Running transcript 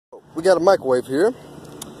We got a microwave here.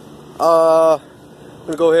 I'm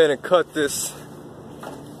gonna go ahead and cut this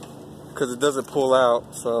because it doesn't pull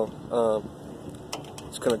out, so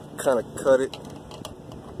just gonna kind of cut it.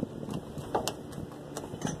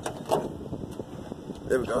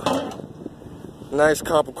 There we go. Nice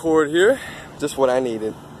copper cord here, just what I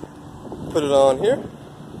needed. Put it on here.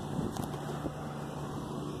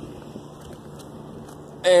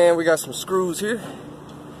 And we got some screws here.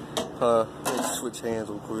 Let me switch hands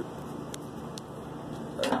real quick.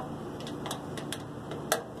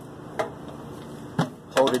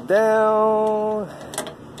 Hold it down.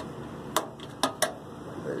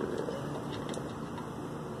 There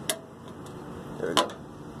we go.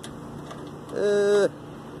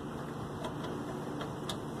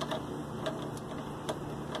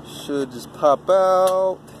 Should just pop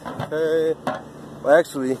out. Okay. Well,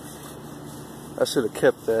 actually, I should have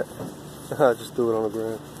kept that. I just threw it on the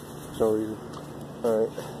ground for no reason.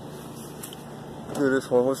 Alright. Do this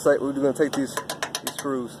one. We're going to take these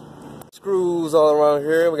screws. Screws all around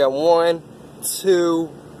here. We got 1, 2,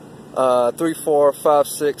 3, 4, 5,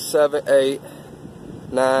 6, 7, 8,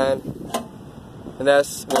 9, and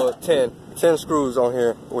that's, well, 10 screws on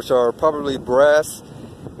here, which are probably brass,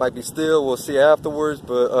 might be steel, we'll see afterwards,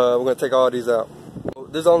 but we're going to take all these out.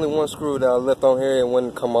 There's only one screw that I left on here and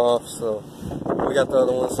wouldn't come off, so we got the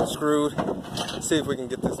other ones screwed. Let's see if we can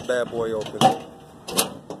get this bad boy open.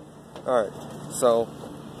 Alright, so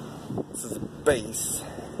this is the base.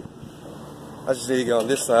 I just need to get on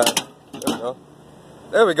this side. There we go.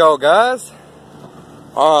 There we go, guys.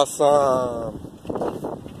 Awesome.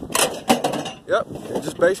 Yep, and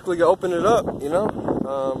just basically open it up, you know.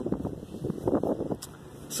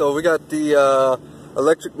 So we got the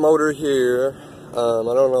electric motor here. I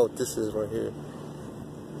don't know what this is right here.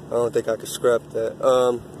 I don't think I can scrap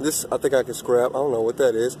that. This I think I can scrap. I don't know what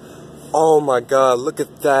that is. Oh my God, look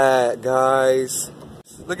at that, guys.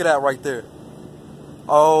 Look at that right there.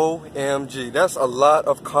 OMG, that's a lot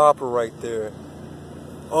of copper right there.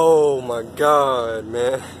 Oh my God,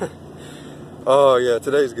 man. Oh yeah,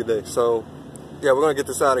 today's a good day. So yeah, we're gonna get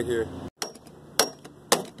this out of here.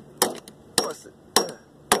 What's it?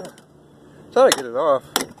 Trying to get it off.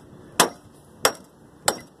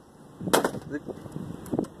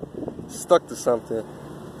 Stuck to something.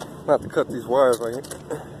 I'm gonna have to cut these wires right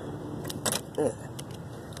here.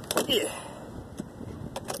 Yeah.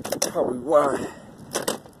 Probably why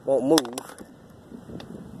won't move.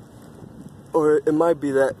 Or it might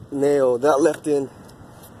be that nail that left in.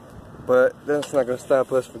 But that's not gonna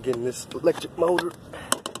stop us from getting this electric motor.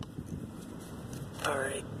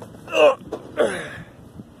 Alright. Oh.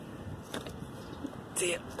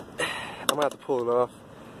 Damn. I'm gonna have to pull it off.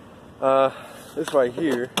 This right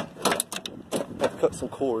here, I've cut some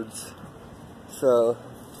cords. So,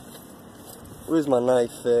 where's my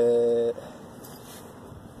knife at?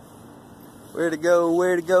 Where'd it go?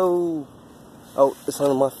 Where'd it go? Oh, it's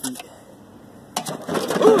under my feet.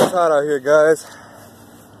 Ooh, it's hot out here, guys.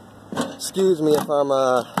 Excuse me if I'm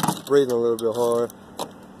breathing a little bit hard.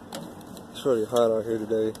 It's really hot out here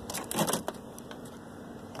today.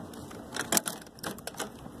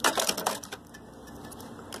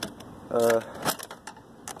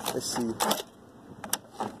 Let's see.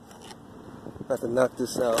 I have to knock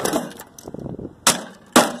this out.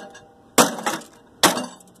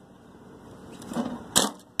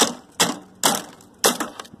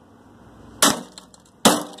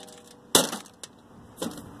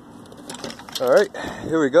 Alright,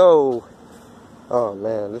 here we go. Oh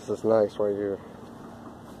man, this is nice right here.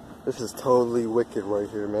 This is totally wicked right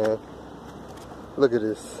here, man. Look at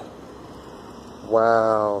this.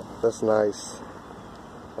 Wow, that's nice.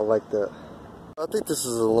 I like that. I think this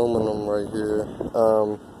is aluminum right here.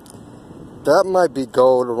 That might be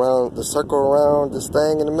gold around the circle around this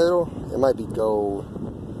thing in the middle. It might be gold.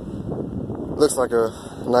 Looks like a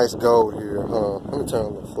nice gold here. Hold on, let me turn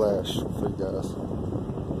on the flash for you guys.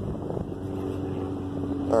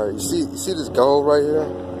 Alright, you see this gold right here?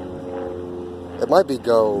 It might be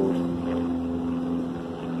gold.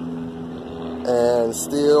 And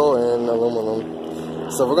steel and aluminum.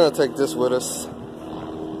 So we're gonna take this with us.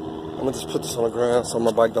 I'm gonna just put this on the ground so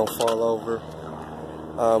my bike don't fall over.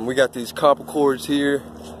 We got these copper cords here.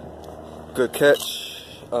 Good catch.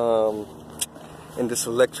 And this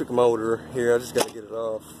electric motor here. I just gotta get it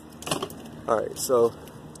off. Alright, so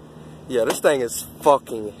yeah, this thing is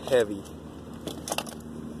fucking heavy.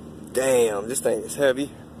 Damn, this thing is heavy.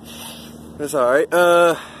 That's alright.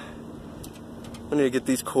 I need to get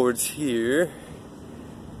these cords here.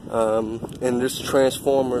 And there's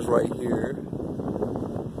transformers right here.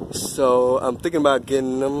 So I'm thinking about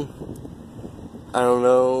getting them. I don't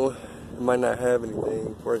know It might not have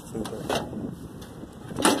anything worth anything.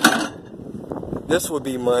 This would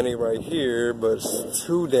be money right here, but it's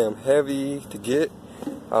too damn heavy to get.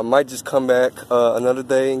 I might just come back another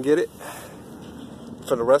day and get it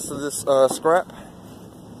for the rest of this scrap.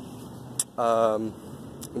 And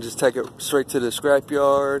just take it straight to the scrap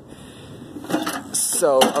yard.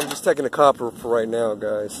 So I'm just taking the copper for right now,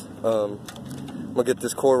 guys. I'm gonna get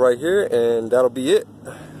this cord right here, and that'll be it.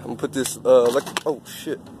 I'm gonna put this electric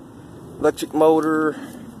motor.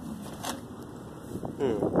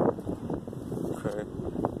 Okay.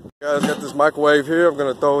 Guys, got this microwave here. I'm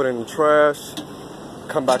gonna throw it in the trash.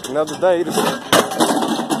 Come back another day to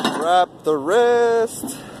wrap the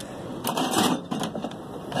rest.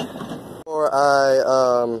 Before I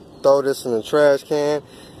throw this in the trash can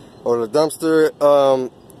or the dumpster,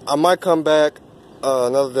 I might come back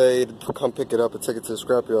another day to come pick it up and take it to the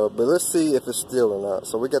scrapyard. But let's see if it's steel or not.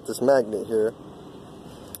 So we got this magnet here.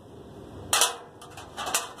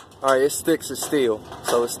 Alright, it sticks, it's steel.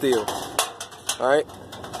 So it's steel. Alright?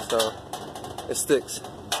 So it sticks.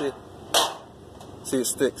 See? See, it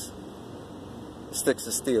sticks. It sticks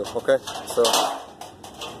to steel, okay? So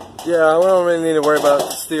yeah, we don't really need to worry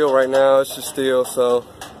about steel right now. It's just steel, so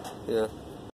yeah.